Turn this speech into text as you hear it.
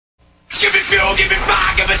Give me fuel, give me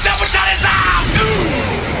fire, give me double shot is out.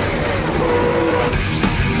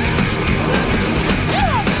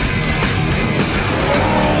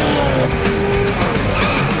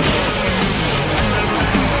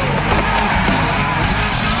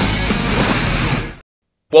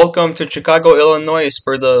 Welcome to Chicago, Illinois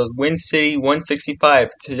for the Wind City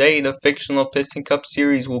 165. Today, the fictional Piston Cup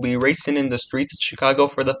series will be racing in the streets of Chicago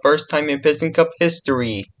for the first time in Piston Cup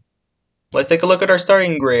history. Let's take a look at our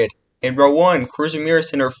starting grid. In row 1, Cruz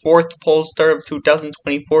Ramirez in her 4th pole start of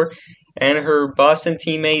 2024 and her Boston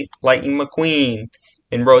teammate Lightning McQueen.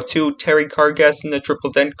 In row 2, Terry Cargas in the triple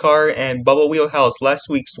dent car and Bubba Wheelhouse, last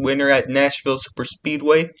week's winner at Nashville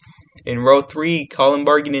Superspeedway. In row 3, Colin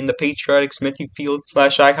Bargan in the patriotic Smithy Field /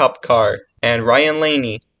 IHOP car, and Ryan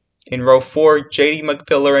Laney. In row 4, JD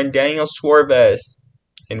McPillar and Daniel Suarez.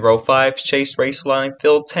 In row 5, Chase Raceline and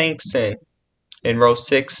Phil Tankson. In row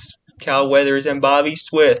 6, Cal Weathers and Bobby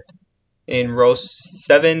Swift. In row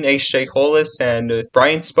 7, H.J. Hollis and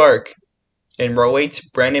Brian Spark. In row 8,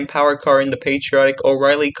 Brandon Power car in the patriotic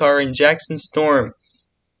O'Reilly car and Jackson Storm.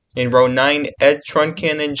 In row 9, Ed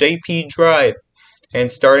Truncan and J.P. Drive. And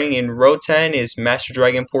starting in row 10 is Master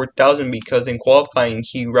Dragon 4000 because in qualifying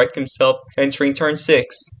he wrecked himself entering turn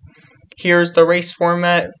 6. Here's the race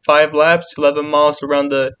format: 5 laps, 11 miles around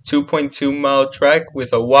the 2.2 mile track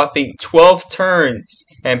with a whopping 12 turns,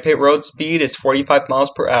 and pit road speed is 45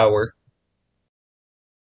 miles per hour.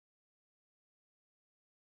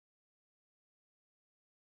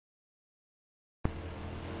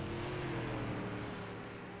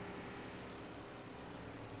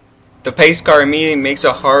 The pace car immediately makes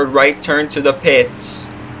a hard right turn to the pits.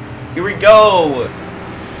 Here we go!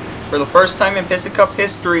 For the first time in Piston Cup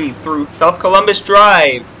history through South Columbus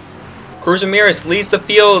Drive, Cruz Ramirez leads the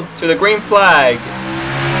field to the green flag.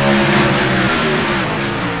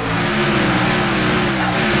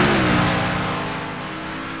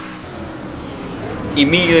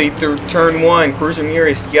 Immediately through turn 1, Cruz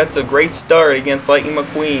Ramirez gets a great start against Lightning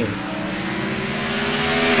McQueen.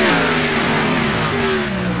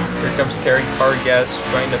 Here comes Terry Cargas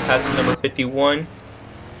trying to pass the number 51.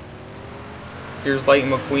 Here's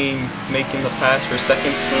Lightning McQueen making the pass for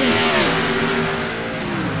second place.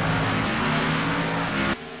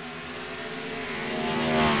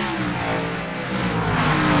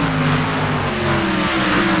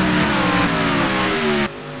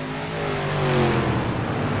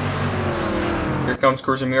 Here comes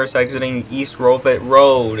Cruz Ramirez exiting East Rovet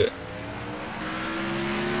Road.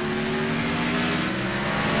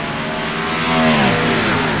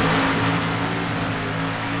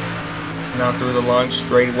 Now through the long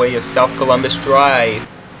straightaway of South Columbus Drive.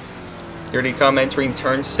 Here they come entering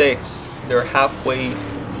turn 6. They're halfway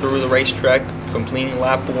through the racetrack, completing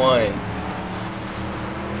lap 1.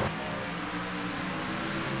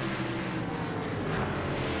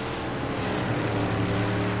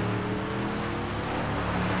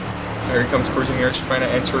 Here comes Cruz Ramirez trying to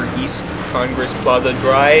enter East Congress Plaza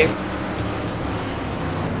Drive.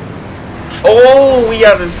 Oh, we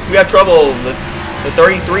got trouble. The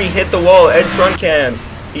 33 hit the wall. Ed Truncan.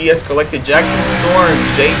 He has collected Jackson Storm,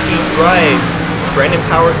 JP Drive, Brandon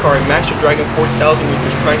Power car, and Master Dragon 4000, which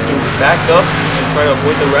was trying to back up and try to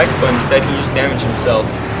avoid the wreck, but instead he just damaged himself.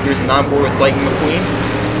 Here's an onboard with Lightning McQueen.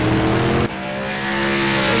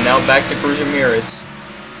 And now back to Cruz Ramirez.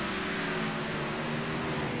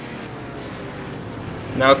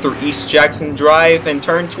 Now through East Jackson Drive and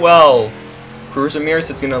turn 12. Cruz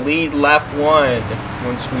Ramirez is going to lead lap 1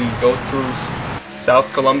 once we go through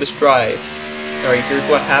South Columbus Drive. Alright, here's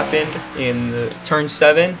what happened in the turn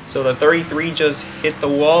 7. So the 33 just hit the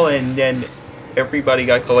wall and then everybody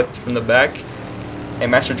got collected from the back.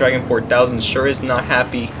 And Master Dragon 4000 sure is not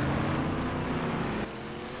happy.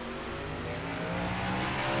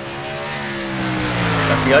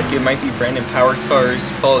 I feel like it might be Brandon Power Car's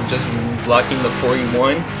fault just blocking the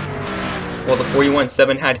 41. Well, the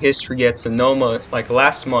 41-7 had history at Sonoma like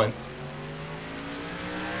last month.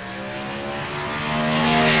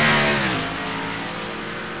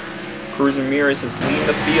 Cruz Ramirez is leading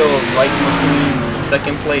the field, Lightning McQueen in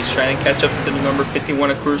second place, trying to catch up to the number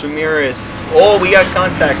 51 of Cruz Ramirez. Oh, we got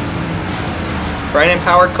contact. Brandon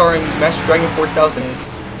Power car and Master Dragon 4000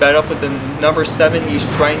 is fed up with the number 7. He's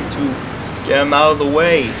trying to get him out of the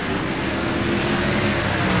way.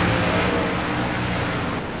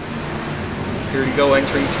 Here we go,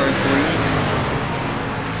 entering turn 3.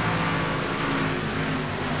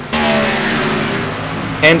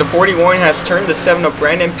 And the 41 has turned the 7 of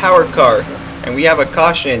Brandon Power car. And we have a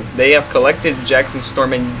caution. They have collected Jackson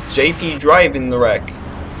Storm and JP Drive in the wreck.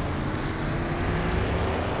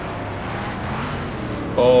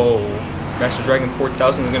 Oh. Master Dragon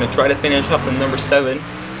 4000 is going to try to finish up the number 7. Here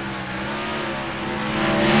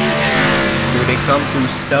they come through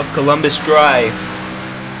South Columbus Drive.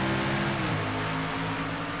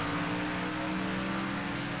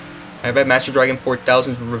 I bet Master Dragon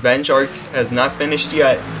 4000's revenge arc has not finished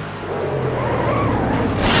yet.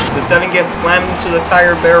 The 7 gets slammed into the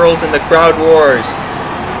tire barrels and the crowd roars.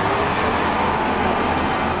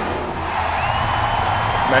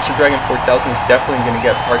 Master Dragon 4000 is definitely going to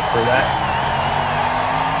get parked for that.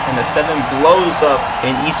 And the 7 blows up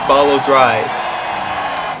in East Balo Drive.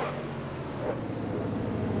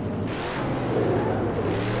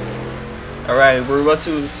 Alright, we're about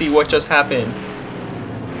to see what just happened.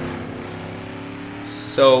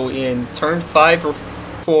 So in turn 5 or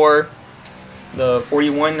 4, the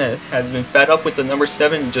 41 has been fed up with the number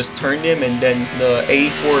 7, just turned him, and then the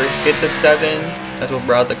 84 hit the 7. That's what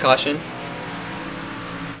brought the caution.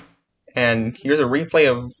 And here's a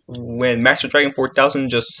replay of when Master Dragon 4000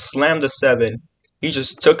 just slammed the 7. He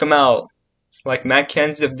just took him out, like Matt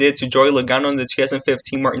Kenseth did to Joey Logano in the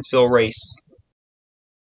 2015 Martinsville race.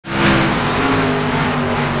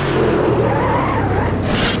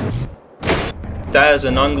 That is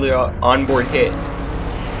an ugly onboard hit.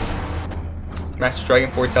 Master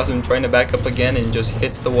Dragon 4000 trying to back up again and just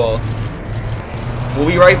hits the wall. We'll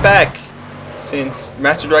be right back, since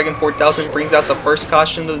Master Dragon 4000 brings out the first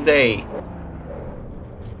caution of the day.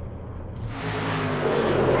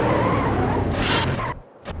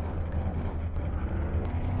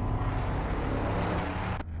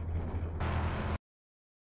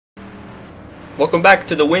 Welcome back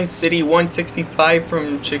to the Wind City 165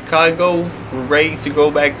 from Chicago. We're ready to go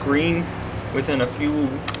back green within a few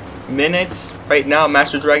minutes. Right now,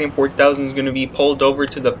 Master Dragon 4000 is going to be pulled over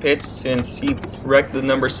to the pits since he wrecked the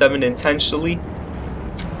number 7 intentionally.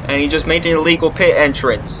 And he just made an illegal pit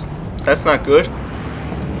entrance. That's not good.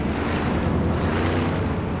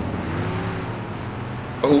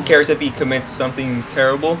 But who cares if he commits something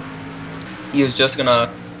terrible? He is just going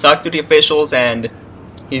to talk to the officials and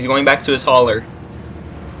he's going back to his hauler.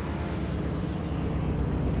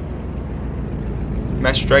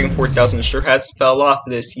 Master Dragon 4000 sure has fell off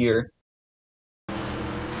this year.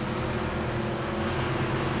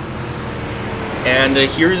 And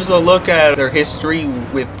here's a look at their history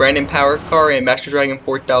with Brandon Powercar and Master Dragon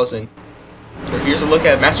 4000. So here's a look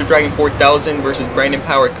at Master Dragon 4000 versus Brandon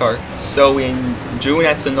Powercar. So in June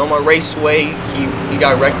at Sonoma Raceway, he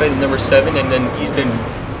got wrecked by the number 7, and then he's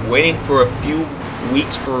been waiting for a few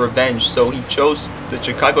weeks for revenge, so he chose the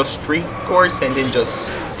Chicago street course and then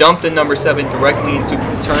just dumped the number 7 directly into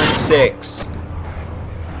turn 6.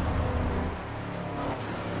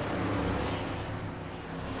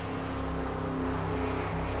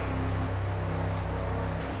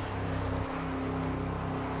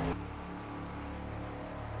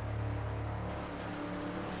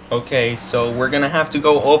 Okay, so we're gonna have to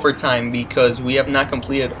go overtime because we have not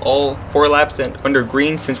completed all 4 laps under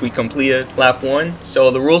green since we completed lap 1.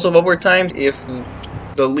 So the rules of overtime: if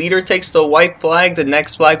the leader takes the white flag, the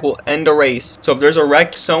next flag will end the race. So if there's a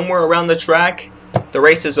wreck somewhere around the track, the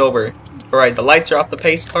race is over. Alright, the lights are off the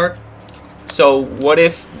pace car. So what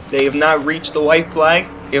if they have not reached the white flag?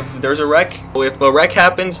 If there's a wreck, if a wreck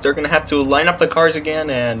happens, they're gonna have to line up the cars again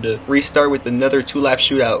and restart with another 2-lap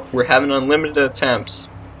shootout. We're having unlimited attempts.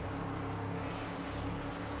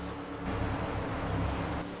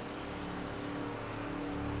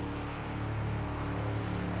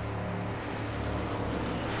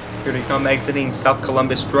 Here they come exiting South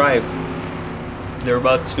Columbus Drive. They're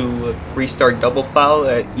about to restart double foul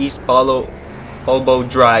at East Balo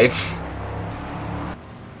Drive.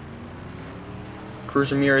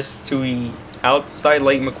 Cruz Ramirez to the outside,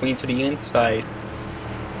 Lightning McQueen to the inside.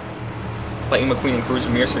 Lightning McQueen and Cruz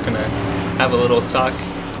Ramirez are gonna have a little talk.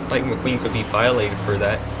 Lightning McQueen could be violated for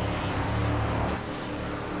that.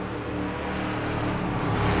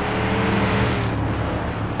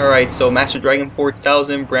 Alright, so Master Dragon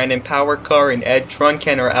 4000, Brandon Powercar, and Ed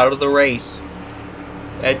Truncan are out of the race.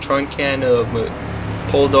 Ed Truncan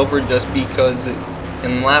pulled over just because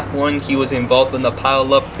in lap 1 he was involved in the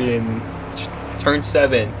pile up in turn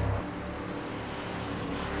 7.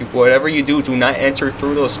 Whatever you do, do not enter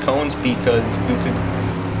through those cones because you could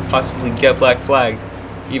possibly get black flagged,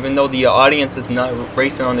 even though the audience is not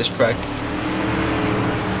racing on this track.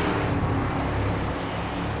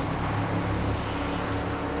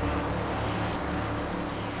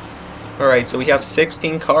 Alright, so we have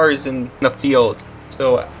 16 cars in the field.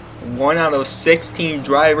 So 1 out of 16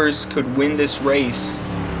 drivers could win this race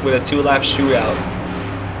with a 2-lap shootout.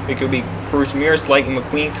 It could be Cruz Ramirez, Lightning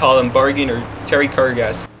McQueen, Colin Bargan, or Terry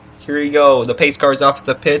Cargas. Here you go, the pace car is off at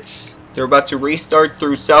the pits. They're about to restart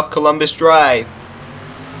through South Columbus Drive.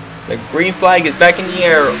 The green flag is back in the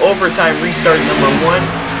air. Overtime restart number 1.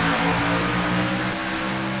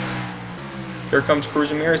 Here comes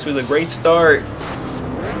Cruz Ramirez with a great start.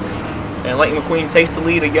 And Lightning McQueen takes the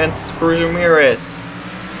lead against Cruz Ramirez.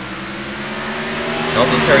 And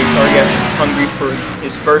also Terry Cargas is hungry for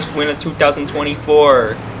his first win of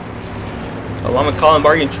 2024. Along with Colin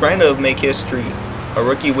Bargan trying to make history. A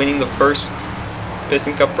rookie winning the first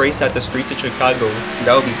Piston Cup race at the streets of Chicago.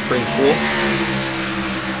 That would be pretty cool.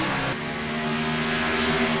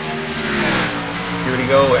 Here we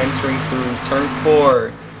go, entering through turn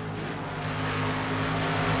 4.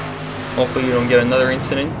 Hopefully you don't get another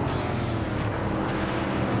incident.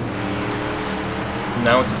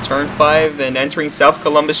 Now into turn 5 and entering South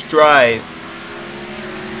Columbus Drive.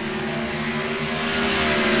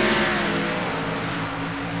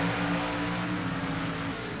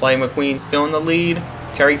 Lightning McQueen still in the lead.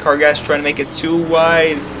 Terry Cargas trying to make it too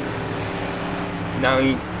wide. Now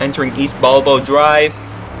entering East Balbo Drive.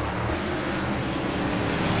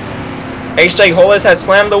 H.J. Hollis has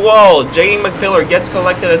slammed the wall. J.D. McPillar gets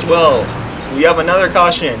collected as well. We have another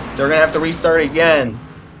caution. They're going to have to restart again.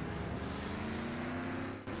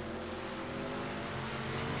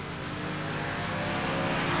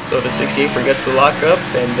 So the 68 forgets to lock up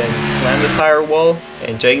and then slam the tire wall.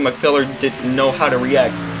 And J.D. McPillar didn't know how to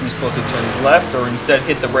react. He was supposed to turn left or instead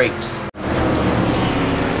hit the brakes.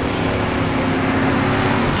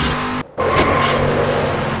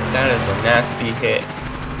 That is a nasty hit.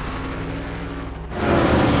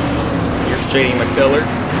 Here's J.D. McPillar.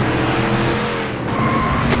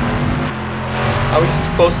 How is he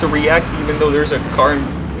supposed to react even though there's a car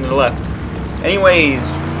in the left?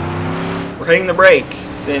 Anyways, we're hitting the brake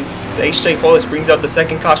since H.J. Hollis brings out the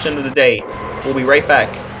second caution of the day. We'll be right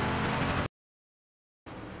back.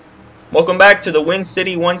 Welcome back to the Wind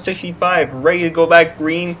City 165. Ready to go back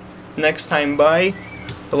green next time by.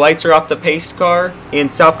 The lights are off the pace car in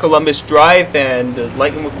South Columbus Drive, and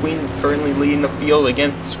Lightning McQueen currently leading the field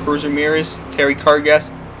against Cruz Ramirez, Terry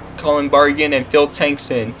Cargas, Colin Bargan, and Phil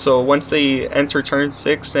Tankson. So once they enter turn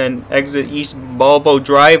 6 and exit East Balbo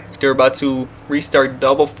Drive, they're about to restart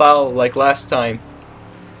double foul like last time.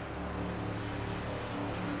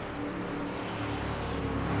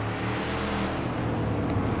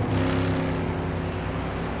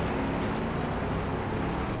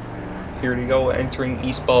 Here we go, entering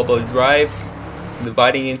East Balbo Drive,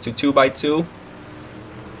 dividing into 2x2.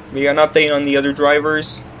 We got an update on the other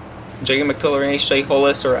drivers. J.D. McPillar and H.J.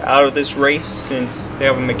 Hollis are out of this race since they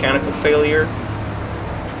have a mechanical failure.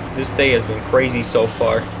 This day has been crazy so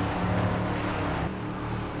far.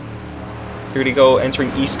 Here we go,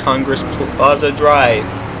 entering East Congress Plaza Drive.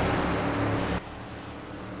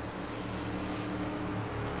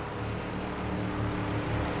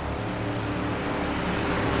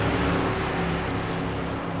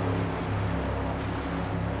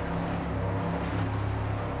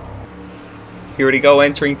 Here we go,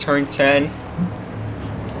 entering turn 10.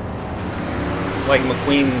 Lightning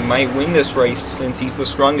McQueen might win this race since he's the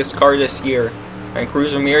strongest car this year. And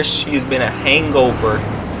Cruz Ramirez, she has been a hangover.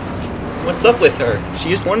 What's up with her?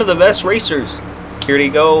 She is one of the best racers. Here we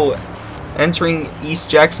go, entering East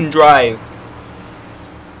Jackson Drive.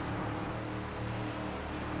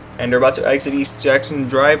 And they're about to exit East Jackson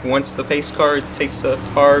Drive once the pace car takes a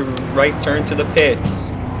hard right turn to the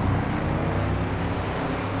pits.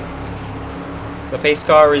 The pace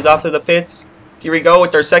car is off to the pits. Here we go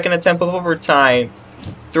with our second attempt of overtime.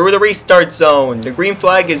 Through the restart zone. The green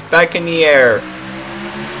flag is back in the air.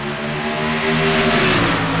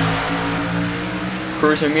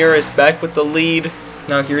 Cruz Ramirez back with the lead.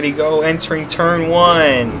 Now here we go, entering turn 1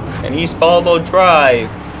 and East Balbo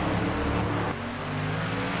Drive.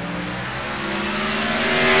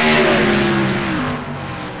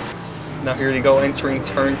 Now here we go, entering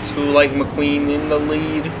turn 2. Lightning McQueen in the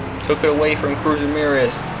lead. Took it away from Cruz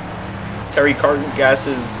Ramirez. Terry Cargas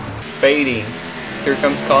is fading. Here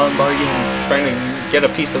comes Colin Bargan trying to get a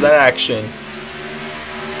piece of that action.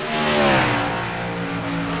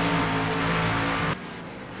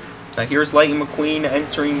 Now here's Lightning McQueen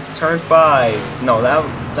entering turn 5. No,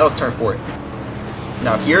 that was turn 4.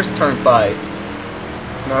 Now here's turn 5.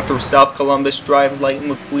 Now through South Columbus Drive,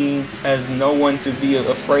 Lightning McQueen has no one to be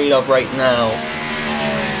afraid of right now.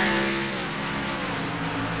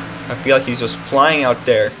 I feel like he's just flying out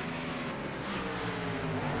there.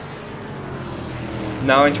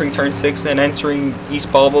 Now entering turn 6 and entering East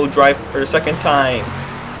Balbo Drive for the second time.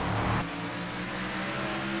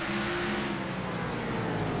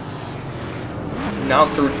 Now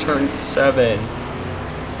through turn 7.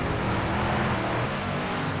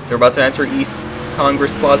 They're about to enter East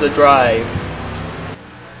Congress Plaza Drive.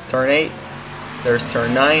 Turn 8. There's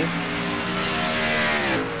turn 9.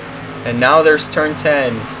 And now there's turn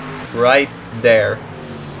 10. Right there.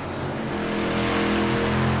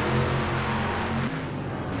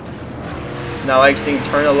 Now exiting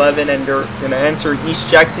turn 11, and they're going to enter East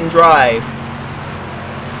Jackson Drive.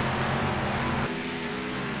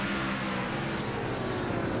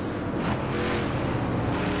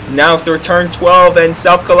 Now through turn 12 and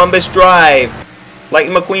South Columbus Drive.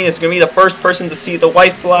 Lightning McQueen is going to be the first person to see the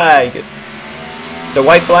white flag. The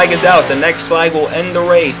white flag is out. The next flag will end the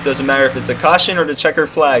race. Doesn't matter if it's a caution or the checkered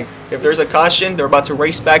flag. If there's a caution, they're about to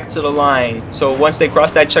race back to the line. So once they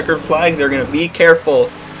cross that checkered flag, they're going to be careful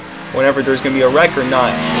whenever there's going to be a wreck or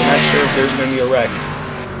not. We're not sure if there's going to be a wreck.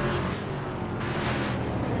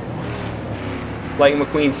 Lightning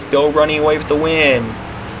McQueen still running away with the win.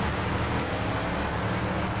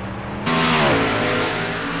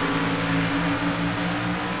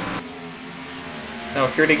 Now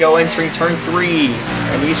here they go, entering turn 3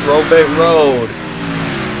 and East Robert Road.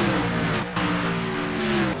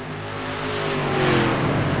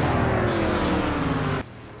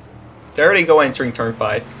 There they go, entering turn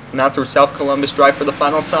 5. Now through South Columbus Drive for the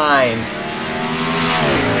final time.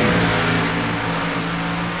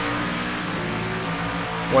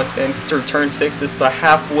 Once they enter turn 6, it's the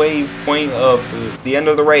halfway point of the end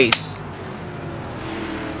of the race.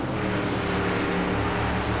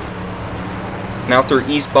 Now through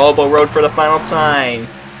East Balbo Road for the final time.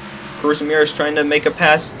 Cruz Ramirez trying to make a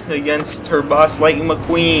pass against her boss, Lightning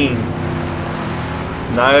McQueen.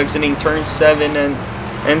 Now exiting turn 7 and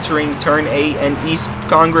entering turn 8 and East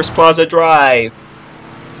Congress Plaza Drive.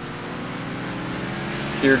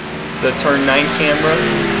 Here's the turn 9 camera.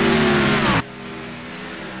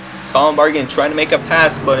 Colin Bargan trying to make a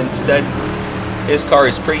pass, but instead his car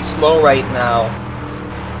is pretty slow right now.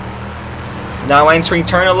 Now entering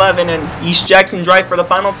turn 11 and East Jackson Drive for the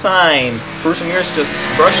final time. Cruz Ramirez just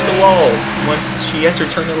brushed the wall once she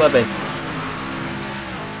entered turn 11.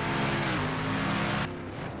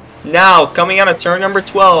 Now, coming out of turn number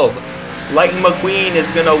 12, Lightning McQueen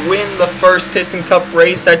is going to win the first Piston Cup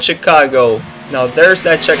race at Chicago. Now, there's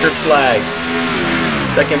that checkered flag.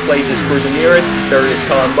 Second place is Cruz Ramirez, third is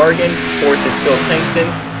Colin Bargan, fourth is Phil Tankson,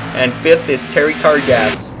 and fifth is Terry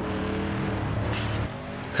Cargas.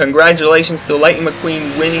 Congratulations to Lightning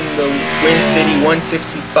McQueen winning the Win City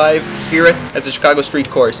 165 here at the Chicago Street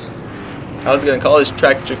Course. I was going to call this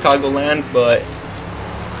track Chicagoland, but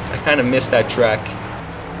I kind of missed that track.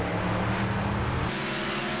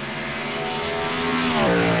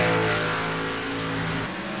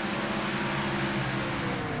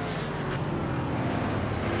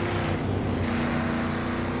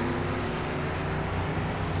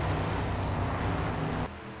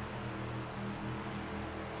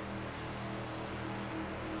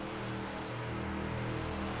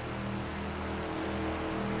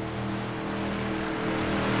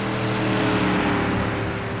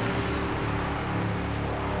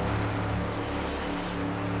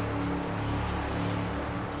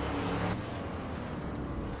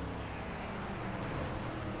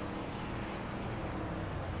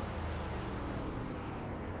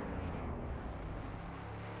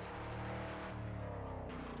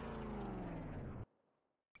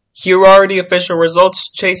 Here are the official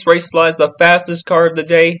results. Chase Racelaw is the fastest car of the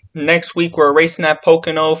day. Next week we're racing at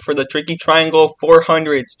Pocono for the Tricky Triangle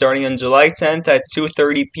 400 starting on July 10th at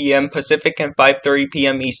 2:30 p.m. Pacific and 5:30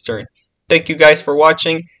 p.m. Eastern. Thank you guys for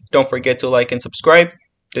watching. Don't forget to like and subscribe.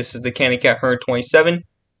 This is the Candy Cat 127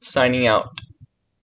 signing out.